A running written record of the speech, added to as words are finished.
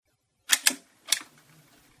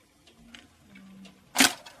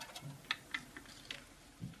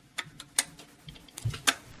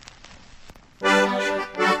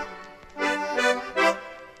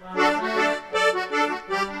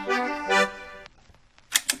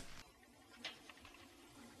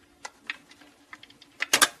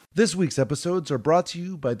This week's episodes are brought to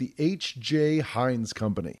you by the H.J. Heinz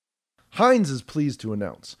Company. Heinz is pleased to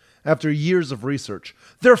announce, after years of research,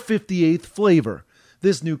 their 58th flavor.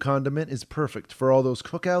 This new condiment is perfect for all those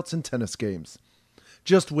cookouts and tennis games.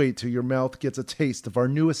 Just wait till your mouth gets a taste of our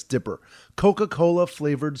newest dipper, Coca-Cola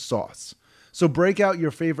flavored sauce. So break out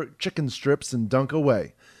your favorite chicken strips and dunk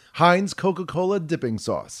away. Heinz Coca-Cola dipping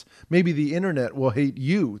sauce. Maybe the internet will hate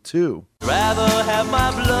you, too. Rather have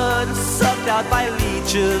my blood sucked out by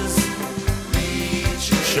leeches.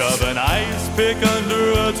 Shove an ice pick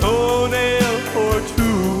under a toenail or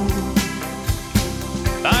two.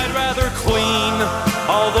 I'd rather clean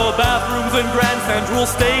all the bathrooms in Grand Central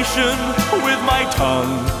Station with my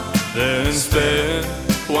tongue than spend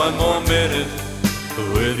one more minute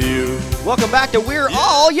with you. Welcome back to We're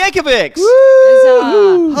All Yankovics!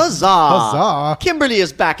 Woo! Huzzah! Huzzah! Kimberly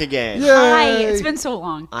is back again. Yay! Hi, it's been so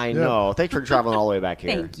long. I know. Thanks for traveling all the way back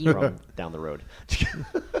here. Thank you. From down the road.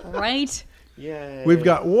 Right? Yay. We've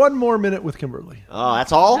got one more minute with Kimberly. Oh,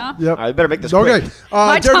 that's all? Yeah. Yep. I better make this Okay. quick.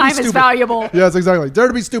 My Dare to Be time is Stupid. valuable. Yes, exactly. Dare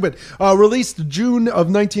to Be Stupid. Released June of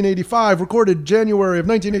 1985. Recorded January of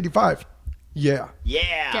 1985. Yeah. Yeah.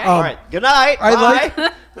 Okay. All right. Good night.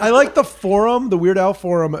 Bye. I like the forum, the Weird Al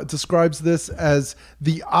forum describes this as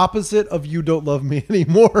the opposite of You Don't Love Me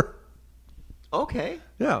Anymore. Okay.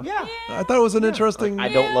 Yeah. Yeah. I thought it was an interesting. I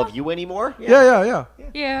don't love you anymore. Yeah.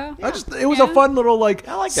 Yeah. It was a fun little like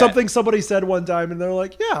I like that. something somebody said one time, and they're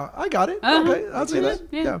like, "Yeah, I got it. Okay, I'll see that."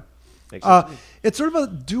 Yeah. Makes sense to me. It's sort of a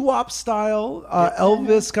doo-wop style,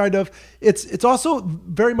 Elvis kind of. It's also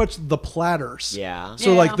very much the Platters. Yeah.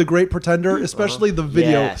 So Yeah. like The Great Pretender, especially the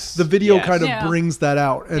video. Yes. The video Yes. kind of Yeah. brings that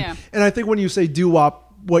out, and Yeah. and I think when you say doo-wop,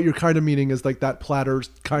 what you're kind of meaning is like that Platters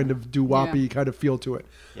kind of doo-woppy Yeah. kind of feel to it.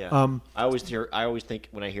 Yeah. I always think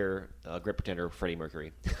when I hear Great Pretender, Freddie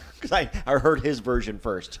Mercury, because I heard his version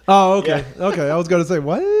first. Oh, okay, okay. I was gonna say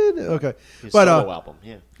what? Okay, His but solo album.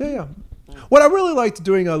 Yeah. Yeah. What I really liked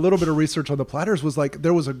doing a little bit of research on the Platters was like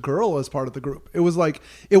there was a girl as part of the group. It was like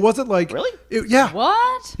it wasn't like Really? Yeah.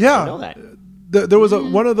 What? Yeah. I know that. There was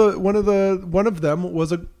one of them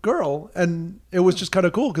was a girl, and it was just kind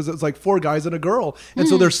of cool because it was like four guys and a girl, and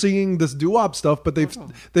so they're singing this doo-wop stuff, but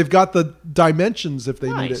they've got the dimensions if they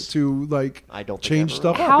need it Nice. to like I don't think change I've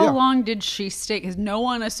stuff ever up. How Yeah. long did she stay? Because no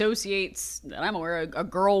one associates, that I'm aware, a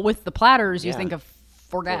girl with the Platters. You Yeah. think of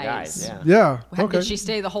four guys. Yeah. Yeah. How- Okay. Did she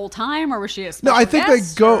stay the whole time, or was she a No, special I think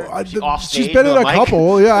guest, they go. or She off She's stage been in with a a mic?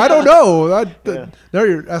 couple. Yeah, I don't know. Now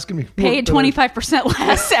you're asking me. paid 25%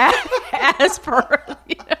 less as per.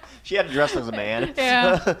 She had to dress as a man.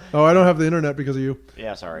 Yeah. Oh, I don't have the internet because of you.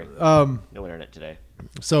 Yeah, sorry. No internet today.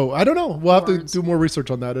 So I don't know. We'll have to Words. do more research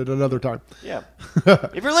on that at another time. Yeah.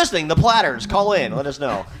 If you're listening, the Platters, call in. Let us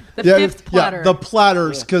know. The fifth platter. Yeah, the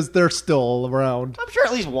Platters because they're still around. I'm sure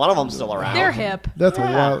at least one of them's still around. They're hip. That's a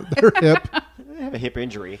wild. They're hip. They have a hip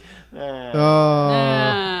injury.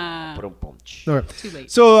 Ba-dum-bum-ch. Okay. Too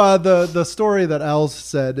late. So the story that Al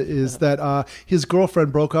said is that his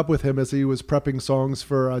girlfriend broke up with him as he was prepping songs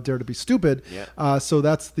for Dare to Be Stupid. Yeah. So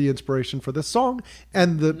that's the inspiration for this song,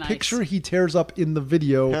 and the Nice. picture he tears up in the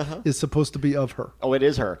video is supposed to be of her. Oh, it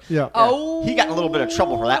is her. Yeah. Oh. He got in a little bit of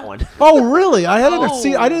trouble for that one. Oh, really? I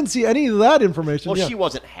Oh. didn't see any of that information. Well, yeah. she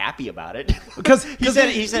wasn't happy about it. Because-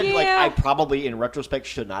 he said like, Yeah. I probably in retrospect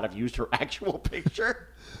should not have used her actual picture.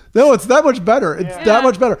 No, it's that much better. It's Yeah. that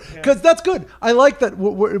much better because that's good. I like that.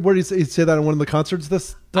 Where did he say that in one of the concerts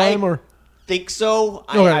this time? Or Think so.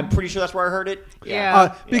 Okay. I'm pretty sure that's where I heard it.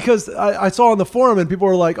 Yeah. because I saw on the forum and people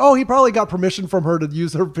were like, "Oh, he probably got permission from her to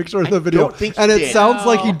use her picture in the video," don't think he and it did. sounds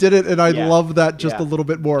like he did it, and I Yeah. love that just Yeah. a little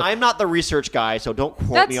bit more. I'm not the research guy, so don't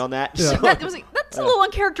quote me on that. Yeah. So- That's a little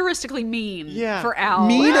uncharacteristically mean Yeah. for Al.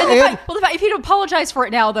 Mean the and- fact, if he'd apologize for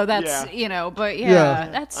it now, though, that's, Yeah. but Yeah.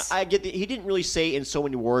 that's. I get he didn't really say in so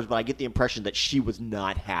many words, but I get the impression that she was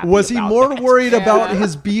not happy. Was he about more that. worried Yeah. about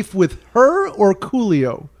his beef with her or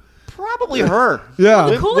Coolio? Probably her. Yeah.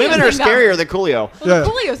 The Coolio Women are thing got- scarier than Coolio. Well, Yeah. the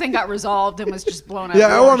Coolio thing got resolved and was just blown out.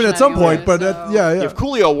 Yeah, of I mean at some proportion point, but anyway, so- yeah. If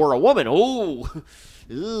Coolio were a woman,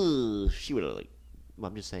 she would have like.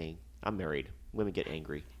 I'm just saying. I'm married. Women get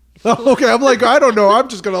angry. Okay, I'm like, I don't know. I'm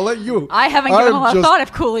just gonna let you. I haven't given I'm a lot of just- thought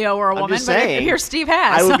if Coolio were a woman, just but saying. here Steve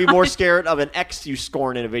has. I would be more scared of an ex you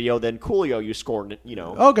scorn in a video than Coolio you scorn.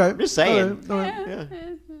 Okay, I'm just saying. All right. Yeah.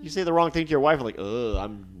 You say the wrong thing to your wife, like,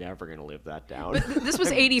 I'm never gonna live that down. But this was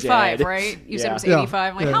I'm 85, dead. right? You said it was Yeah.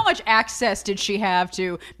 85. Like, Yeah. how much access did she have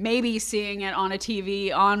to maybe seeing it on a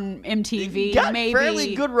TV, on MTV? Got maybe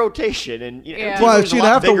fairly good rotation, and Yeah. MTV Well, was a she'd lot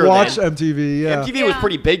have to bigger watch then. MTV. Yeah. MTV was Yeah.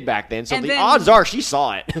 pretty big back then, so And the then- odds are she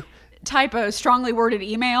saw it. type a strongly worded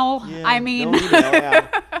email. Yeah, I mean, no email,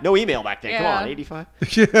 no email back then. Yeah. Come on, 85.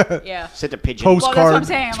 yeah. Sent a pigeon. Post- Well, that's what I'm Card.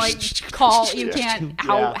 saying. Like, call. You can't.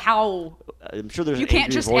 How I'm sure there's you an can't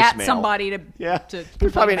angry just voicemail. at somebody to. Yeah, To there's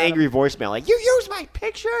complain probably an about angry voicemail like, "You use my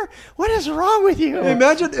picture. What is wrong with you?"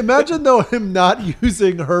 Imagine though him not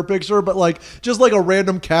using her picture, but like just like a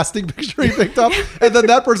random casting picture he picked up, and then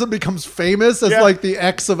that person becomes famous as Yeah. like the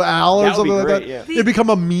ex of Al or That would something be like great, that. yeah. It'd become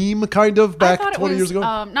a meme kind of I back thought 20 it was, years ago.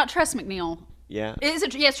 not Tress McNeil. Yeah. Is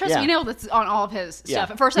it? Yes, Tress Yeah. McNeil. That's on all of his Yeah.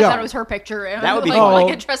 stuff. At first, I Yeah. thought it was her picture. And That would be like, fun.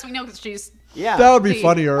 like Tress McNeil because she's Yeah. That would be the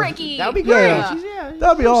funnier. Ricky. That would be Yeah, great. yeah. Yeah,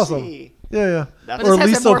 That'd be awesome. see. Yeah. That's- But Or this has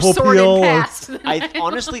Lisa a more sordid Popeil. Or, past. I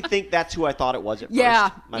honestly think that's who I thought it was at first. Yeah,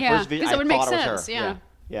 My yeah, first video, because I it would make thought it was sense, her. yeah.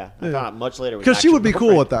 Yeah. I found out much later. it was because she actually would be her cool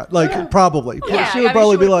friend. with that. Like, probably. Yeah, She I would mean,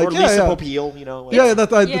 probably she be would- like, Or yeah, Lisa yeah. Popeil, you know. Yeah,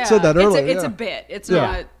 I said that earlier. It's yeah. a bit. It's Yeah.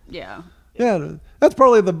 not. Yeah. Yeah, that's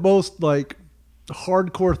probably the most like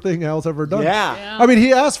hardcore thing Al's ever done. Yeah. I mean,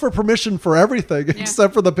 he asked for permission for everything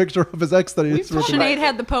except for the picture of his ex that he was Sinead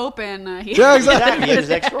had the Pope, and Yeah, exactly. Exactly, his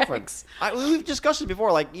ex-girlfriend. We've discussed it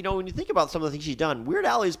before. Like, you know, when you think about some of the things she's done, Weird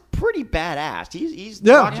Al is pretty badass. He's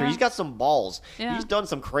Yeah. watch her. Yeah. He's got some balls. Yeah. He's done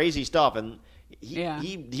some crazy stuff, and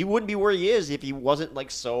he wouldn't be where he is if he wasn't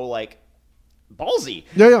like so like ballsy.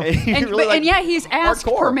 Yeah. And, he And, really, but, like, and yeah, he's asked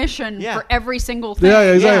hardcore. permission Yeah. for every single thing.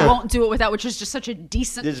 Yeah, exactly. He won't do it without, which is just such a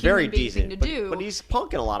decent, It's very human being decent thing to but, do. but he's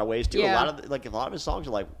punk in a lot of ways too. Yeah. A lot of his songs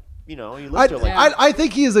are like, you know, you listen to it like I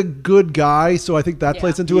think he is a good guy, so I think that Yeah.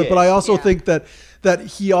 plays into He it. But I is. also Yeah. think that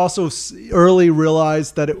he also early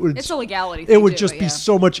realized that it would It's a legality It thing, would too, just be yeah.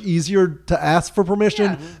 so much easier to ask for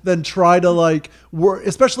permission Yeah. than try to like work,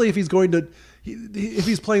 especially if he's going to. If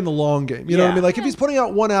he's playing the long game, you know what I Yeah. mean? Like if he's putting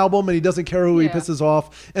out one album and he doesn't care who he Yeah. pisses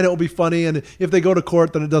off, and it will be funny. And if they go to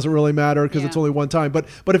court, then it doesn't really matter because Yeah. it's only one time. But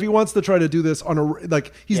if he wants to try to do this on a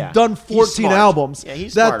like he's Yeah. done He's 14 smart. albums. Yeah,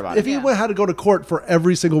 he's that, smart about if it. he Yeah. had to go to court for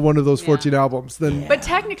every single one of those 14 Yeah. albums, then But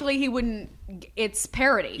technically, he wouldn't. It's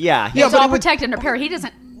parody. Yeah. It's Yeah, but all it would- protected under parody. He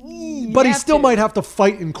doesn't. but he have still to. might have to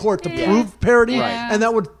fight in court to Yeah. prove parody, Right. and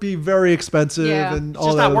that would be very expensive Yeah. and it's all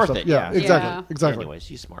just that not other worth stuff. it. Yeah, Yeah. exactly, Yeah. exactly. Anyways,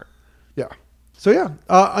 he's smart. Yeah. So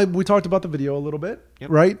yeah, we talked about the video a little bit, Yep.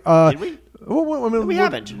 right? Did we? Well, I mean, We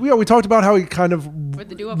haven't. We talked about how he kind of the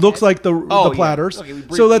duo looks guys. like the Oh, yeah. Platters. Okay, we So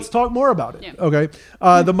briefly- let's talk more about it. Yeah. Okay.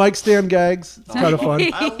 The mic stand gags. It's kind of fun.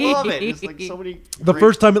 I love it. It's like so many. The great-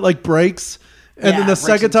 first time it like breaks, and Yeah, then the it breaks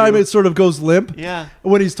second in time two. it sort of goes limp. Yeah.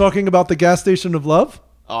 When he's talking about the gas station of love.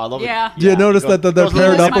 Oh, I love Yeah. it. Do you notice that they're goes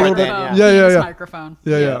paired little up a little bit? microphone. Yeah, yeah, His yeah. Microphone.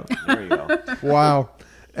 Yeah. There you go. Wow.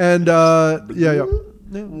 And yeah.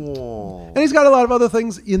 Whoa. And he's got a lot of other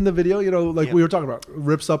things in the video, you know, like Yep. we were talking about.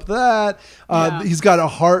 Rips up that. Yeah. He's got a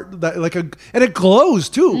heart that and it glows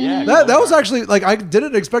too. Yeah, that glowing was heart. actually like I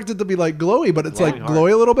didn't expect it to be like glowy, but it's Glowing like heart.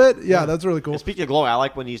 glowy a little bit. Yeah, that's really cool. And speaking of glow, I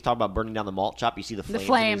like when he's talking about burning down the malt shop. You see the flames, in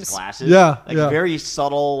flames. his glasses. Yeah, like yeah. very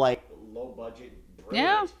subtle, like low budget.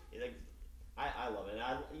 Brilliant. Like, I love it.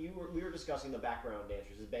 And we were discussing the background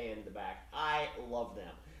dancers, his band in the back. I love them.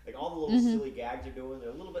 Like all the little silly gags they're doing, they're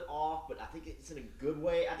a little bit off, but I think it's in a good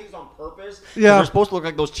way. I think it's on purpose. 'Cause Yeah. they're supposed to look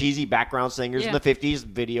like those cheesy background singers in Yeah. the '50s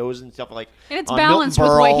videos and stuff like. And it's on balanced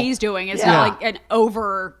Milton with what Berle. he's doing. It's Yeah. not like an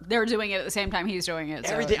over. They're doing it at the same time he's doing it.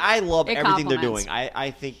 So Everything. I love it everything they're complements. doing. I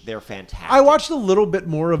think they're fantastic. I watched a little bit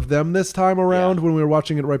more of them this time around Yeah. when we were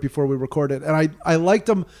watching it right before we recorded, and I liked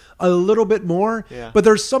them a little bit more. Yeah. But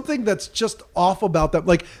there's something that's just off about them.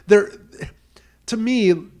 Like to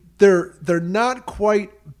me, they're not quite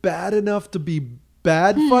bad enough to be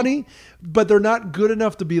bad funny, but they're not good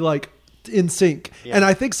enough to be like in sync. Yeah. And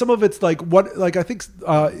I think some of it's like I think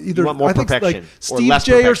either want more I think perfection like or Steve less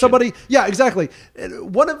J or perfection. somebody. Yeah, exactly.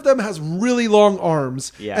 One of them has really long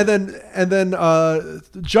arms, Yeah. and then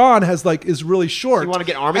John has like is really short. So you wanna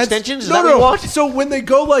get arm And- extensions? Is No, that what no. you want? So when they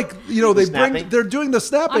go like they snapping? they're doing the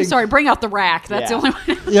snapping. I'm sorry. Bring out the rack. That's Yeah. the only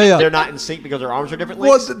one. Yeah. They're not in sync because their arms are different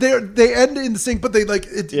Well, lengths. they end in sync, but they like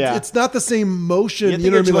Yeah. it's not the same motion. You You, think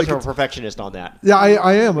know you're what I too mean? much Like of a perfectionist on that. yeah,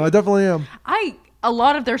 I am. I definitely am. A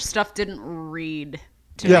lot of their stuff didn't read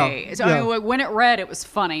to Yeah, me. So yeah. I mean, when it read, it was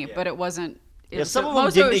funny, but it wasn't. Some of them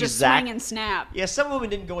most didn't of it was just exact- swing and snap. Yeah, some of them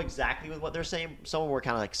didn't go exactly with what they're saying. Some of them were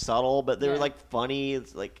kind of like subtle, but they were Yeah. like funny.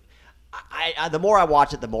 It's like I the more I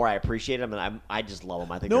watch it, the more I appreciate them, and I just love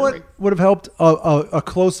them. I think You know they're what great. would have helped a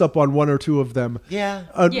close up on one or two of them. Yeah.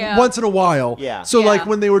 Yeah. Once in a while. Yeah. So Yeah. like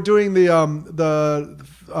when they were doing the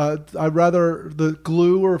I'd rather the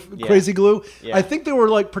glue or crazy glue. Yeah. I think they were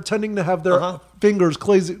like pretending to have their Uh-huh. fingers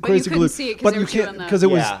crazy couldn't glue, see it 'cause but they you were can't doing the- because it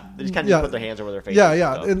was Yeah, they just kinda put their hands over their faces Yeah, and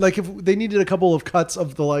yeah, stuff. and like if they needed a couple of cuts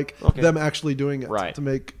of the like Okay. them actually doing it Right. to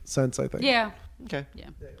make sense. I think. Yeah, Okay. yeah.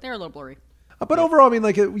 They're a little blurry. But overall, I mean,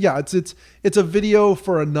 like, it's a video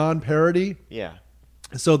for a non-parody, Yeah.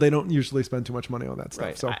 so they don't usually spend too much money on that stuff.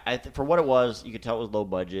 Right. So For what it was, you could tell it was low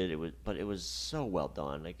budget. But it was so well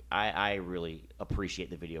done. Like I really appreciate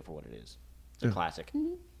the video for what it is. It's a classic.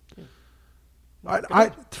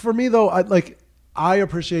 For me though, I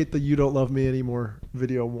appreciate the "You Don't Love Me Anymore"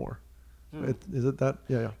 video more. Is it that?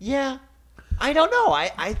 Yeah. Yeah. I don't know.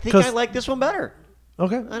 I think I like this one better.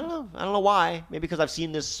 Okay. I don't know why. Maybe because I've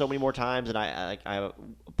seen this so many more times, and I have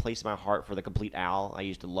a place in my heart for the Complete Owl. I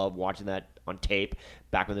used to love watching that on tape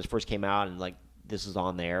back when this first came out, and like this is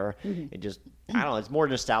on there. It just I don't know. It's more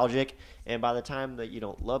nostalgic. And by the time that "You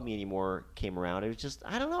Don't Love Me Anymore" came around, it was just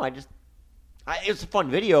I don't know. It was a fun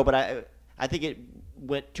video, but I think it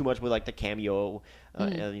went too much with like the cameo,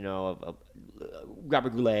 of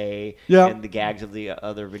Robert Goulet and the gags of the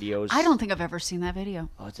other videos. I don't think I've ever seen that video.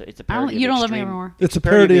 Oh, it's a parody. You Don't Love Me Anymore. It's a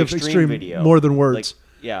parody of Extreme video. More Than Words.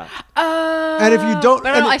 Yeah. And if you don't,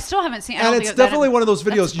 but I still haven't seen. And it's definitely one of those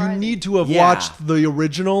videos you need to have watched the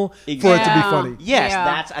original for it to be funny. Yes,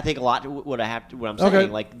 that's I think a lot what I'm saying. Okay.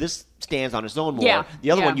 Like this stands on its own more. Yeah. The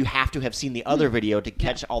other one you have to have seen the other video to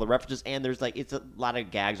catch all the references, and there's like it's a lot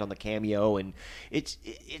of gags on the cameo, and it's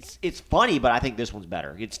funny, but I think this one's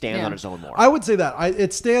better. It stands on its own more. I would say that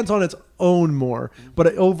it stands on its own more,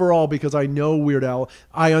 but overall, because I know Weird Al,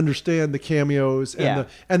 I understand the cameos and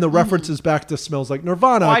the references back to Smells Like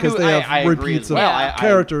Nirvana because they have repeats of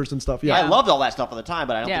characters and stuff. Yeah, I loved all that stuff at the time,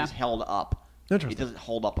 but I don't think it's held up. Interesting. It doesn't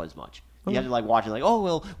hold up as much. You have to like watch it like,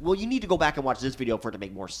 oh well, you need to go back and watch this video for it to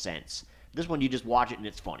make more sense. This one, you just watch it and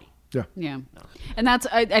it's funny. Yeah. And that's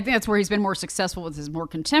I think that's where he's been more successful with his more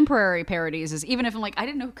contemporary parodies. Is even if I'm like I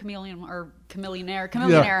didn't know who Chameleonaire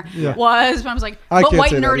was, but I was like, but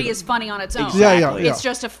White and Nerdy is funny on its own. Exactly. It's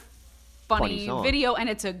just a funny video, and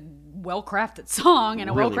it's a well-crafted song and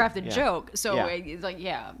a well-crafted joke. So it's like,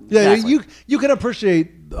 exactly. You can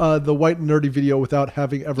appreciate the White and Nerdy video without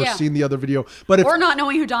having ever seen the other video, but or not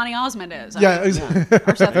knowing who Donny Osmond is.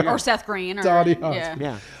 Exactly. Or Seth Green. Or Donny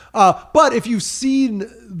Osmond. But if you've seen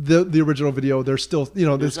the original video, there's still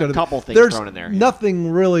there's a couple things thrown in there. Nothing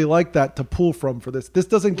really like that to pull from for this. This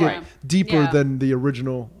doesn't get deeper than the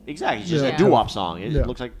original. Exactly, it's just a doo-wop song. It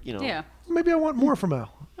looks like Maybe I want more from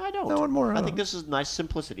Al. I don't. I want more. I think this is nice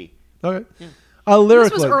simplicity. Okay. Lyrically,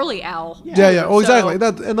 this was early Al. Yeah. Oh, exactly.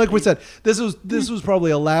 And like we said, this was probably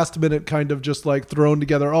a last minute kind of just like thrown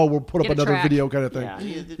together. Oh, we'll put up another video kind of thing. Yeah,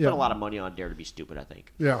 they spent a lot of money on Dare to Be Stupid, I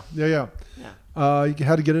think. Yeah. You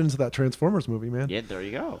had to get into that Transformers movie, man. Yeah, there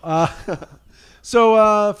you go.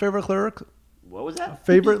 So, favorite lyric? What was that?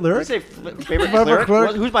 Favorite lyric? Did you say favorite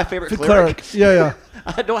cleric? Who's my favorite cleric? Yeah.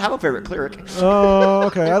 I don't have a favorite cleric. Oh,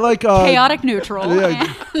 okay. I like chaotic neutral.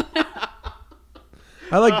 Yeah.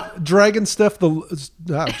 I like Dragon Steph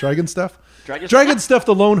Dragon Steph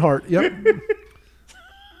the Lone Heart. Yep.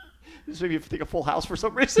 This made me think of Full House for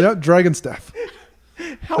some reason. Yeah, Dragon Steph.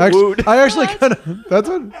 I actually kind of that's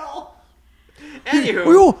it.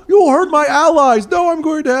 Anywho, you hurt my allies. No, I'm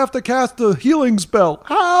going to have to cast a healing spell.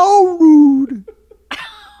 How rude!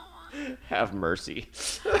 Have mercy.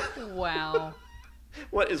 Wow.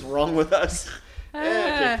 What is wrong with us?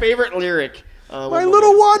 Okay, favorite lyric. My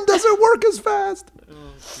little one doesn't work as fast.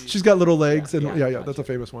 She's got little legs, and that's a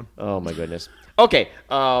famous one. Oh my goodness. Okay,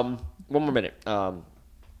 one more minute.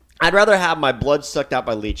 I'd rather have my blood sucked out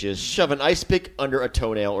by leeches, shove an ice pick under a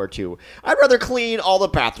toenail or two. I'd rather clean all the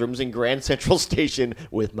bathrooms in Grand Central Station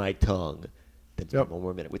with my tongue. One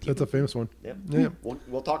more minute with you. That's a famous one. Yep. Yeah.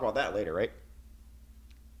 We'll talk about that later, right?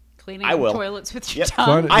 Cleaning toilets with your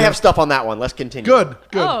tongue. Fun, I have stuff on that one. Let's continue. Good.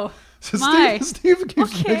 Oh, so Steve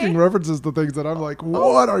keeps making references to things that I'm like,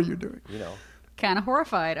 what are you doing? Kind of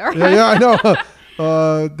horrified. All right. Yeah, I know.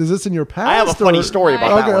 Is this in your past? I have a funny story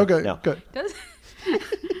about that one. Okay, no. Good.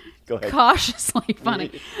 Go ahead. Cautiously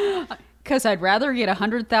funny. Because I'd rather get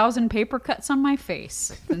 100,000 paper cuts on my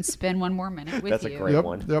face than spend one more minute with That's you. a great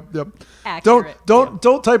one. Yep. Accurate.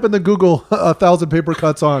 Don't type in the Google 1,000 paper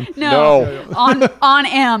cuts on. No. On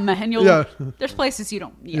M, and you'll. There's places you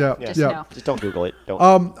don't. Just know. Just don't Google it.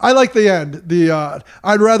 Don't. I like the end.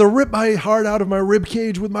 I'd rather rip my heart out of my rib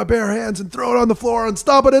cage with my bare hands and throw it on the floor and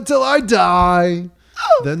stop it until I die.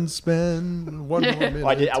 Then spend one more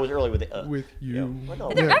minute. I was early with it. With you.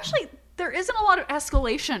 Actually, there isn't a lot of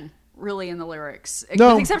escalation really in the lyrics, with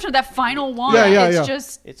No. the exception of that final one. Yeah.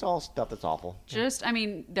 It's all stuff that's awful. I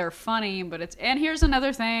mean, they're funny, but it's and here's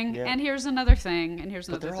another thing, and here's another thing, and here's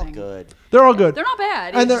another They're thing. all good. They're all good. They're not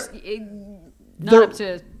bad. And not up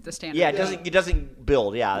to the standard. Yeah, it doesn't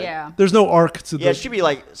build. Yeah. There's no arc to it should be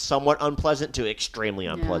like somewhat unpleasant to extremely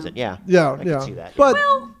unpleasant. Yeah. Yeah. I can see that. But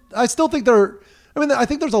I still think they're I mean, I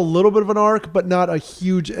think there's a little bit of an arc, but not a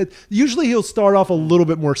huge. Usually, he'll start off a little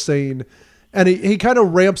bit more sane, and he kind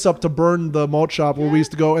of ramps up to Burn the Malt Shop where we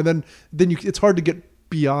used to go, and then it's hard to get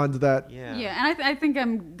beyond that. Yeah, and I think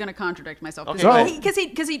I'm gonna contradict myself Okay. because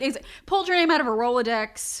he pulled your name out of a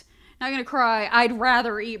Rolodex. Not gonna cry. I'd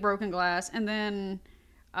rather eat broken glass, and then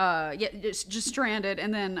just stranded,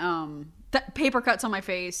 and then paper cuts on my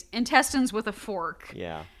face, intestines with a fork.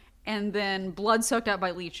 Yeah. And then blood soaked out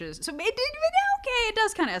by leeches. So it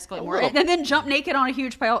does kind of escalate more. little. And then jump naked on a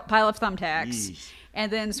huge pile of thumbtacks. Yeesh.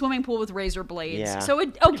 And then swimming pool with razor blades. Yeah. So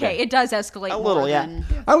it does escalate A little, more yeah. than-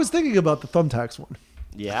 I was thinking about the thumbtacks one.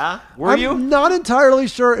 Yeah? Were I'm you? not entirely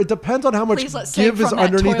sure. It depends on how much Please, let's save give is from that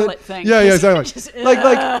underneath toilet it. thing. Yeah, exactly. Just- like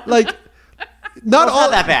not It's all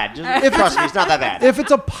not that bad. Trust me, it's not that bad. If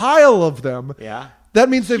it's a pile of them, Yeah. that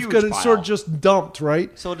means they've Huge got it sort pile. of just dumped, right?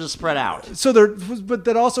 So it'll just spread out. So but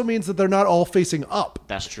that also means that they're not all facing up.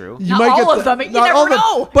 That's true. You Not might all get of them. You not never all of them.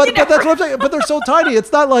 know. But You that's never what I'm saying. But they're so tiny.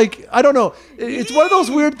 It's not like I don't know. It's one of those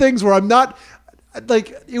weird things where I'm not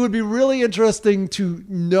like. It would be really interesting to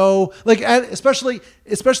know, like, and especially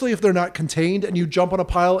if they're not contained and you jump on a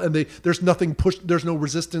pile and there's nothing there's no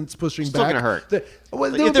resistance pushing Still back. gonna hurt. They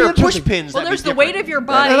would If be there are push interesting. pins, Well, that'd there's be the weight different. of your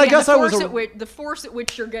body And I and, guess the, I was force a- the force at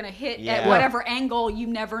which you're going to hit Yeah. at whatever angle. You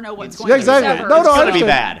never know what's going Yeah, to exactly. sever. No, It's I gonna be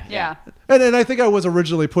understand. bad. Yeah. And I think I was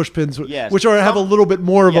originally push pins, Yes. which have a little bit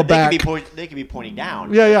more of Yeah, a back. they could be pointing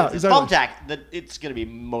down. Yeah, It's exactly. Thumbtack, it's going to be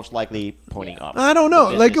most likely pointing up. I don't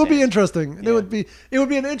know. The Like it would be business interesting. Yeah. It would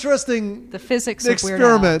be an interesting The physics of Weird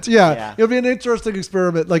experiment. Yeah. Yeah. It would be an interesting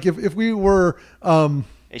experiment. Like if we were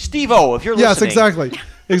Hey, Steve-O, if you're yes, listening. exactly. Why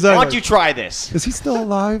Exactly. don't you try this? Is he still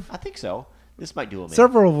alive? I think so. This might do him in.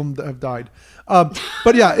 Several of them have died.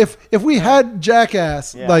 But yeah, if we had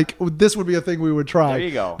Jackass, Yeah. like this would be a thing we would try. There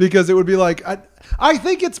you go. Because it would be like I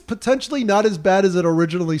think it's potentially not as bad as it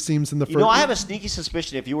originally seems in the first. You know, I have a sneaky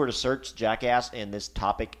suspicion if you were to search Jackass and this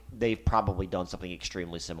topic, they've probably done something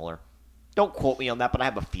extremely similar. Don't quote me on that, but I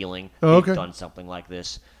have a feeling Oh, okay. they've done something like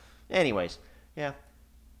this. Anyways, yeah.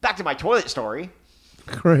 Back to my toilet story.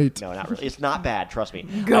 Great. No, not really. It's not bad. Trust me.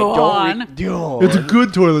 Go on. It's a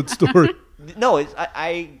good toilet story. No,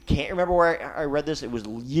 I can't remember where I read this. It was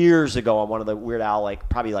years ago on one of the Weird Al,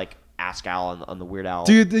 probably Ask Al on the Weird Al.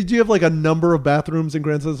 Do you have like a number of bathrooms in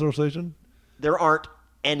Grand Central Station? There aren't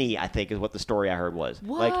any, I think, is what the story I heard was.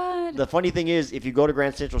 What? The funny thing is, if you go to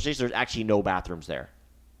Grand Central Station, there's actually no bathrooms there.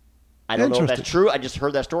 I don't know if that's Interesting. true. I just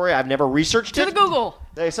heard that story. I've never researched To it. the Google.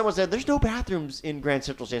 Someone said there's no bathrooms in Grand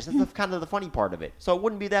Central Station. That's kind of the funny part of it. So it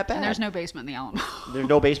wouldn't be that bad. And there's no basement in the Alamo. There's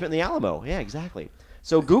no basement in the Alamo. Yeah, exactly.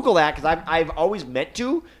 So Google that because I've always meant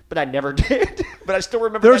to, but I never did. But I still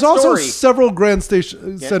remember There's that also story. several Central Grand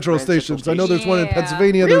Central stations. I know there's one in Yeah.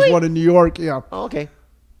 Pennsylvania. Really? There's one in New York. Yeah. Oh, okay.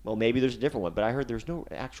 Well, maybe there's a different one, but I heard there's no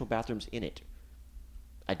actual bathrooms in it.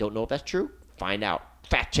 I don't know if that's true. Find out.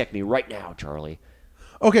 Fact check me right now, Charlie.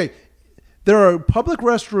 Okay. There are public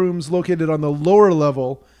restrooms located on the lower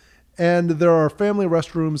level, and there are family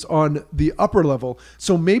restrooms on the upper level.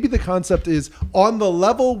 So maybe the concept is on the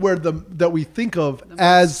level where that we think of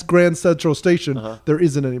as Grand Central Station, there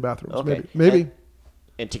isn't any bathrooms. Okay. Maybe.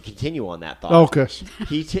 And to continue on that thought, Okay.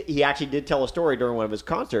 he actually did tell a story during one of his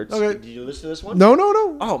concerts. Okay. Did you listen to this one? No.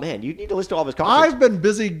 Oh man, you need to listen to all of his concerts. I've been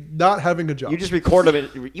busy not having a job. You just record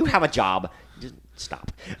them. You have a job. Just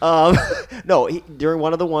stop. No, during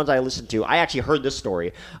one of the ones I listened to, I actually heard this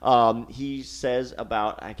story. He says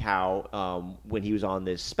about how when he was on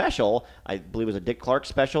this special, I believe it was a Dick Clark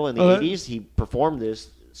special in the 80s, he performed this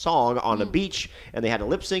song on the beach, and they had to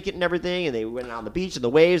lip sync it and everything, and they went on the beach and the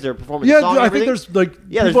waves. They were performing the song. And I think everything. there's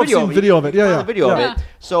there's people have seen video of it. Yeah, yeah. Video Yeah. of it.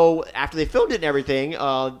 So after they filmed it and everything,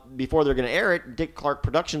 before they're going to air it, Dick Clark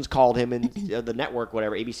Productions called him and the network,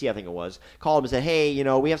 whatever, ABC I think it was, called him and said, "Hey,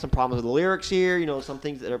 we have some problems with the lyrics here. Some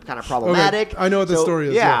things that are kind of problematic." I know what the story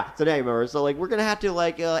is, Yeah. yeah. So now you remember. So we're going to have to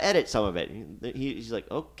edit some of it. He's like,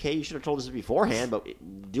 "Okay, you should have told us beforehand, but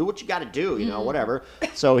do what you got to do. Whatever."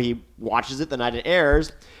 So he watches it the night it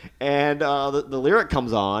airs, and the lyric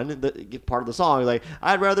comes on, part of the song, like,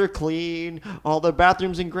 "I'd rather clean all the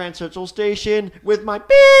bathrooms in Grand Central Station with my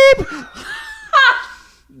beep."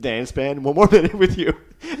 Dan, spend 1 more minute with you.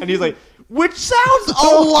 And he's like, which sounds a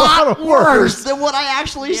lot worse than what I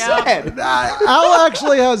actually said. Al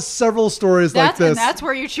actually has several stories like this. And that's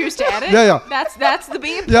where you choose to edit? Yeah. That's the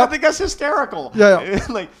beep? Yeah. I think that's hysterical. Yeah.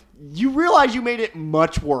 Like, you realize you made it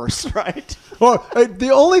much worse, right? Or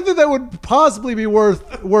the only thing that would possibly be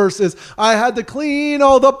worse is I had to clean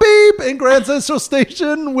all the beep in Grand Central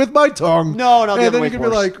Station with my tongue. No, the and other then way you could worse.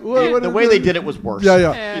 be like, what The way they did it was worse.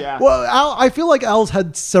 Yeah. Well, I feel like Al's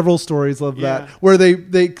had several stories of that where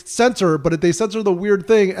they censor, but they censor the weird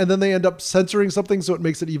thing, and then they end up censoring something, so it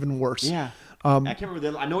makes it even worse. Yeah. I can't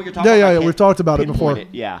remember. I know what you're talking Yeah, about. yeah, we've talked about it before.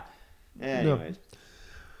 Yeah. Anyways.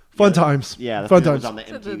 Fun times. Yeah, the fun film was times.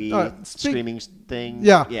 on the MTV streaming thing.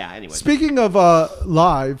 Yeah. Yeah, anyway. Speaking of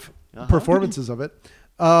live performances of it,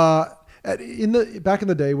 back in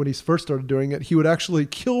the day when he first started doing it, he would actually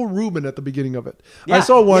kill Ruben at the beginning of it. Yeah. I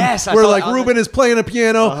saw one Yes, I where saw like that. Ruben is playing a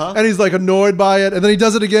piano and he's like annoyed by it, and then he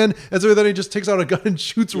does it again, and so then he just takes out a gun and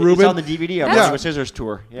shoots Ruben. It's on the DVD of Yeah. the Scissors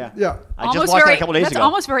tour. Yeah. Yeah. I just watched that a couple days that's ago.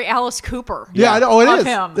 almost very Alice Cooper. Yeah, I know. It of is.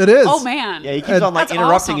 him. It is. Oh man. Yeah, he keeps And- on like That's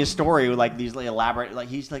interrupting awesome. his story with like these like elaborate, like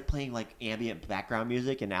he's like playing like ambient background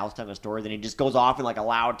music and Al's telling a story. Then he just goes off in like a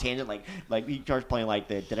loud tangent, like he starts playing like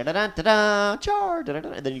the da da da da da char da da da,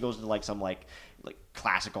 and then he goes into like some like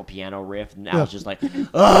classical piano riff, and Al's just like,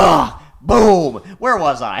 ugh, boom. Where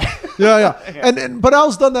was I? Yeah. But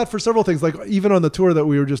Al's done that for several things. Like even on the tour that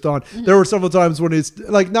we were just on, there were several times when he's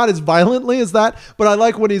like not as violently as that, but I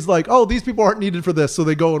like when he's like, "Oh, these people aren't needed for this," so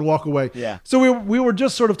they go and walk away. Yeah. So we were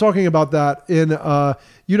just sort of talking about that in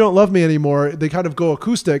 "You Don't Love Me Anymore." They kind of go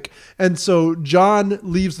acoustic, and so John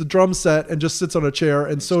leaves the drum set and just sits on a chair,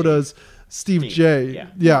 and so does Steve J.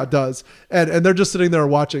 Yeah, it does. And they're just sitting there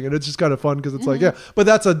watching, and it's just kind of fun because it's like, yeah, but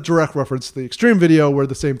that's a direct reference to the Extreme video where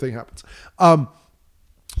the same thing happens.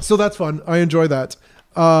 So that's fun. I enjoy that.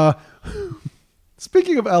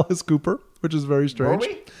 Speaking of Alice Cooper, which is very strange. Were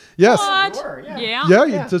we? Yes. What? We were, Yeah,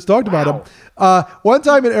 you just talked about him. One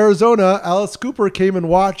time in Arizona, Alice Cooper came and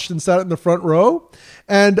watched and sat in the front row.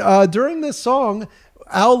 And during this song,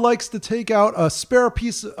 Al likes to take out a spare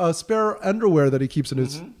underwear that he keeps in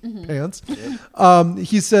his pants.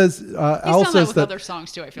 He says, He's Al done says that with that. other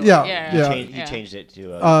songs too. I feel Yeah, like. yeah. He changed it to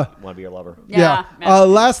 "Want to Be Your Lover." Yeah. Yeah.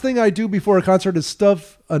 Last thing I do before a concert is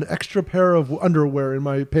stuff an extra pair of underwear in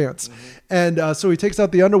my pants. And so he takes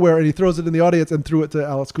out the underwear and he throws it in the audience and threw it to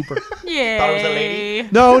Alice Cooper. Yeah. Thought it was a lady.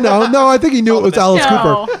 No. I think he knew it was Alice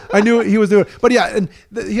No. Cooper. I knew he was doing it. But yeah, and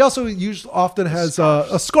he also often has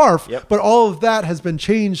a scarf, Yep. but all of that has been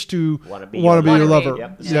changed to Want to Be Your Lover.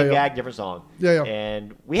 Yep. The Yeah, same yeah. gag, different song. Yeah.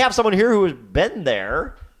 And we have someone here who has been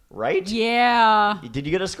there, right? Yeah. Did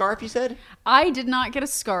you get a scarf? You said. I did not get a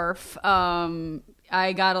scarf.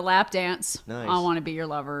 I got a lap dance. Nice. I Want to Be Your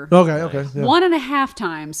Lover. Okay. Yeah. 1.5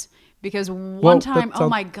 times because one Well, time, that oh sounds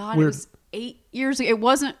my God, weird. it was 8 years ago. It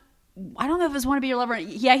wasn't, I don't know if it was Want to Be Your Lover.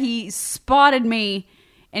 Yeah, he spotted me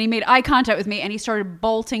and he made eye contact with me and he started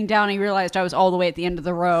bolting down. And he realized I was all the way at the end of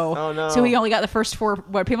the row. Oh, no. So he only got the first 4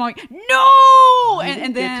 people. I'm like, no!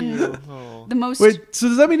 And then the most. Wait, so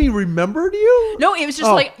does that mean he remembered you? No, it was just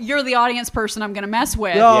Oh. like, you're the audience person I'm going to mess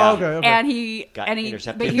with. Oh, okay. And he Got but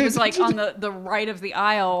intercepted. he was like on the right of the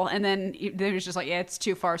aisle, and then he was just like, yeah, it's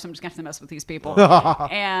too far, so I'm just gonna have to mess with these people.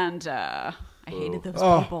 And I hated those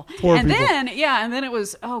people. Poor and people. then it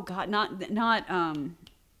was not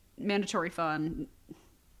mandatory fun.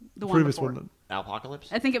 The one Previous before. one. Apocalypse.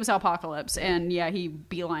 I think it was Apocalypse, and yeah, he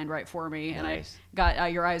beelined right for me, and I Nice.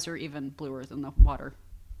 got Your Eyes Are Even Bluer Than the Water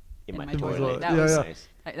In my toilet. toilet. That Yeah, was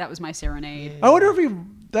yeah. that was my serenade. I wonder if he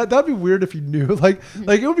that'd be weird if he knew. Like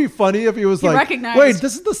it would be funny if he was He like, recognized- wait,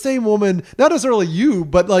 this is the same woman, not necessarily you,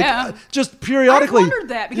 but like Yeah. just periodically. I wondered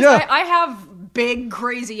that because I have big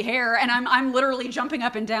crazy hair and I'm literally jumping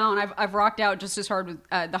up and down. I've rocked out just as hard with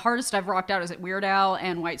the hardest I've rocked out is at Weird Al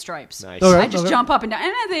and White Stripes. Nice. Okay. I just jump up and down,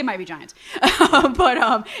 and they might be giants, but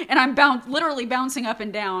and I'm literally bouncing up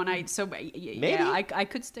and down. I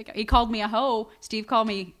could stick. He called me a hoe.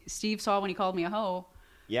 Steve saw when he called me a hoe.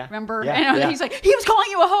 Yeah. Remember? Yeah, And yeah. he's like, he was calling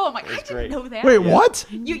you a hoe. I'm like, I That's didn't great. know that. Wait, what?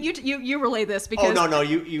 You relay this because Oh no,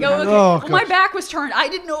 you. Oh, okay. Oh, Well, my gosh. back was turned. I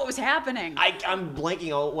didn't know what was happening. I'm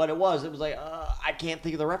blanking on what it was. It was like I can't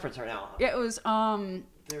think of the reference right now. It was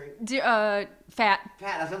Very fat. fat.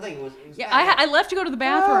 That's something. It was Yeah, fat. I left to go to the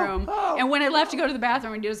bathroom, Oh. and when I left to go to the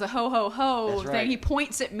bathroom, he does the ho ho ho That's thing. right. He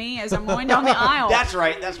points at me as I'm going down the aisle. That's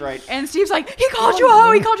right. And Steve's like, he called you a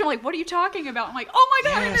hoe. He called you. I'm like, what are you talking about? I'm like, oh my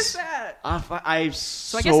God, I missed that. I I guess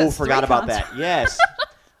so that's forgot 3 about cons. that. Yes.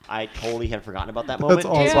 I totally had forgotten about that moment.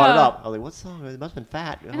 awesome. He brought it Yeah. up. I was like, what song? It must have been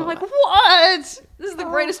fat. And I'm like, what? This is the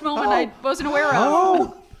greatest moment I wasn't aware of.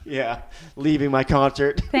 Oh, yeah. Leaving my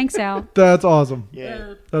concert. Thanks, Al. that's awesome.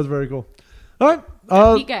 Yeah. That's very cool. All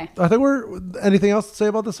right. neat guy. I think anything else to say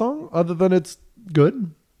about the song other than it's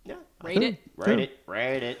good? Yeah. Rate it. Rate it.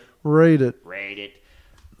 Rate it. Rate it. Rate it.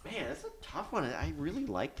 Man, that's a tough one. I really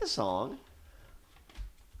like the song.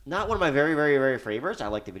 Not one of my very, very, very favorites. I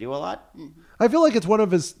like the video a lot. I feel like it's one of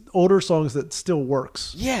his older songs that still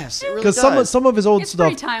works. Yes, it really Because does. some of his old It's stuff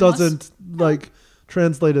pretty timeless. doesn't like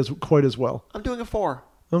translate quite as well. I'm doing a 4.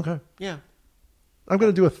 Okay. Yeah. I'm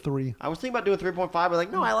going to do a 3. I was thinking about doing 3.5, but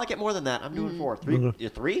like, no, I like it more than that. I'm doing 4. 3?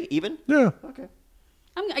 3 even? Yeah. Okay.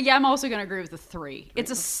 I'm also going to agree with the 3. It's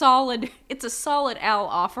a solid Al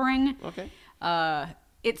offering. Okay.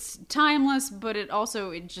 It's timeless, but it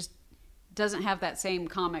just doesn't have that same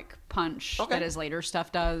comic punch Okay. that his later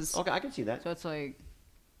stuff does. Okay, I can see that. So it's like,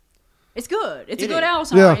 it's good. It's a It good is. Al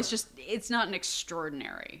song. Yeah. it's not an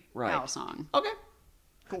extraordinary Right. Al song. Okay.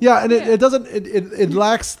 Yeah, and it doesn't it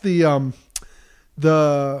lacks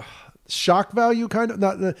the shock value kind of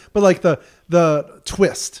but like the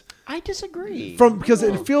twist. I disagree. Because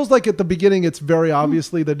it feels like at the beginning it's very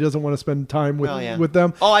obviously that he doesn't want to spend time with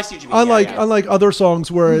them. Oh, I see what you mean. Unlike other songs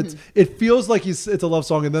where it feels like it's a love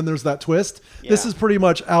song and then there's that twist. This Yeah. is pretty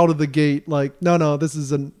much out of the gate like no, this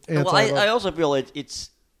is an anti. Well, I also feel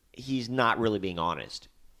he's not really being honest.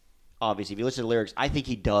 Obviously, if you listen to the lyrics, I think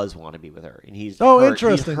he does want to be with her, and he's hurt.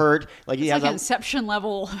 Interesting. He's hurt. Like he It's has like an Inception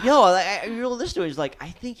level. No, you listen to it. He's like, I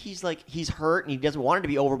think he's hurt and he doesn't want it to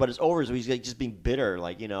be over, but it's over, so he's like just being bitter.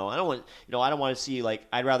 Like I don't want to see like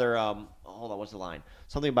I'd rather hold on, what's the line?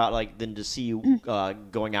 Something about like than to see you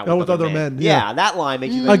going out with other men. Yeah, that line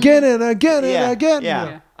makes you think, again and again and again.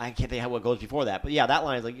 Yeah. I can't think what goes before that, but yeah, that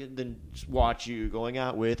line is like then just watch you going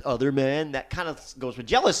out with other men. That kind of goes with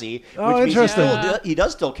jealousy, Oh, which means interesting. he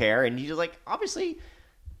does still care, and he's just like obviously.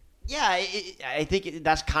 Yeah, I think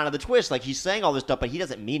that's kind of the twist. Like he's saying all this stuff, but he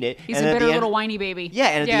doesn't mean it. He's and a at bitter the end, little whiny baby. Yeah,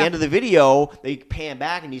 and at the end of the video, they pan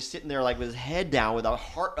back and he's sitting there like with his head down with a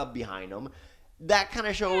heart up behind him. That kind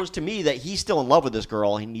of shows to me that he's still in love with this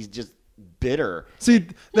girl and he's just bitter. See,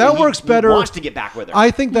 that works better. He wants to get back with her. I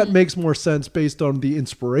think that makes more sense based on the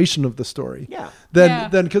inspiration of the story. Yeah. Then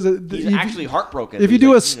because he's actually heartbroken. If you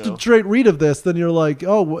He's do like, a straight read of this, then you're like,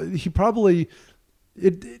 oh, well, he probably.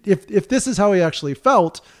 If this is how he actually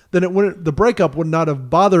felt, then the breakup would not have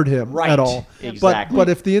bothered him Right. at all. Exactly. But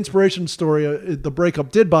if the inspiration story, the breakup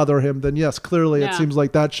did bother him, then yes, clearly it Yeah. seems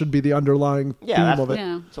like that should be the underlying theme of it.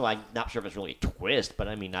 Yeah. So I'm not sure if it's really a twist, but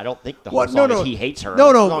I mean, I don't think the whole Well, song is he hates her. No,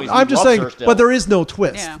 As long as he I'm just loves saying, her still. but there is no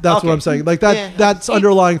twist. Yeah. That's Okay. what I'm saying. Like that, Yeah. that's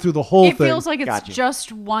underlying through the whole It thing. feels like it's Gotcha.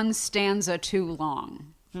 just one stanza too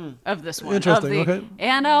long of this one. Interesting, Of the, okay.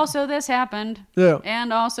 And also this happened. Yeah.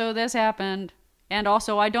 And also this happened. And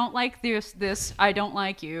also I don't like this. I don't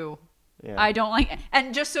like you. Yeah. I don't like.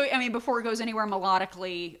 And just so before it goes anywhere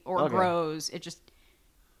melodically or Okay. grows, it just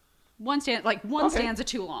one stanza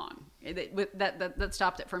too long. That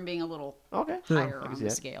stopped it from being a little Okay. higher I can on see the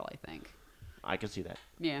that. scale. I think. I can see that.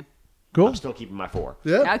 Yeah. Cool. I'm still keeping my 4.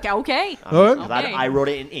 Yeah. Okay. All right. 'Cause Okay. I wrote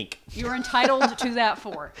it in ink. You're entitled to that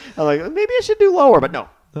 4. I'm like, maybe I should do lower, but no.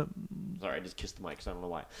 Sorry, I just kissed the mic, so I don't know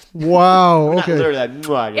why. Wow. Not Okay. literally that.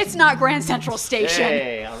 Mwah, I just- It's not Grand Central Station.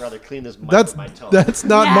 Hey, I'd rather clean this mic That's with my tongue. that's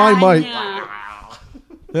not my mic.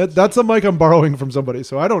 Yeah. That's a mic I'm borrowing from somebody,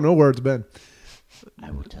 so I don't know where it's been.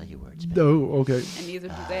 I will tell you where it's been. Oh, okay. And neither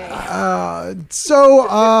do they. So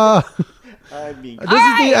I mean, this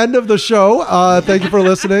is the end of the show. Thank you for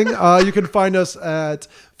listening. You can find us at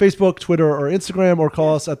Facebook, Twitter, or Instagram, or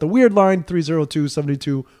call us at the Weird Line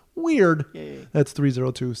 302-72-WEIRD. That's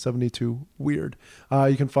 302-72-WEIRD.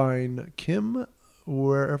 You can find Kim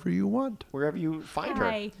wherever you want. wherever you find her.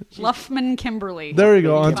 Hi. Luffman Kimberly. There you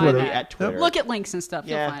go on You can find Twitter. that. At Twitter. Look at links and stuff.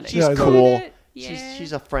 You'll Yeah, find it. she's Yeah, cool. Find it. Yeah.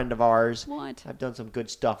 She's a friend of ours. What? I've done some good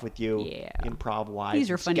stuff with you. Yeah. Improv-wise. These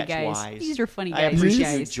are funny guys. sketch-wise. These are funny I guys. appreciate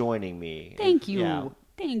Guys. you joining me. Thank you. Yeah.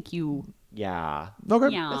 Thank you. Yeah. Okay.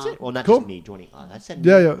 Yeah. That's it. Well, not Cool. just me joining. That's it.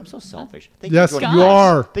 Yeah, yeah. I'm so selfish. Thank Yes, you for you joining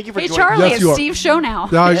are. Thank you for Hey, joining Charlie, Yes, it's you are. Steve's show now.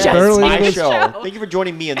 Yeah, Yes, apparently my it is. show. Thank you for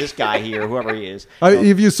joining me and this guy here, whoever he is.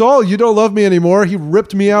 If you saw You Don't Love Me Anymore, he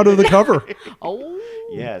ripped me out of the cover. Oh.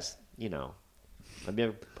 Yes, maybe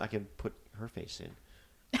I can put her face in.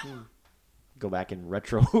 Go back and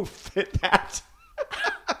retrofit that.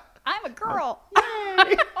 I'm a girl.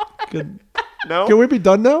 Good. No, Can we be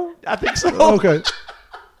done now? I think so. Okay.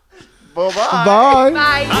 Bye-bye. Bye.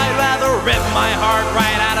 Bye. I'd rather rip my heart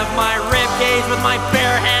right out of my rib cage with my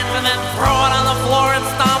bare hands and then throw it on the floor and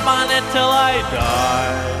stomp on it till I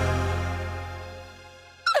die.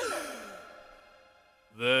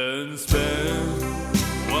 Then spend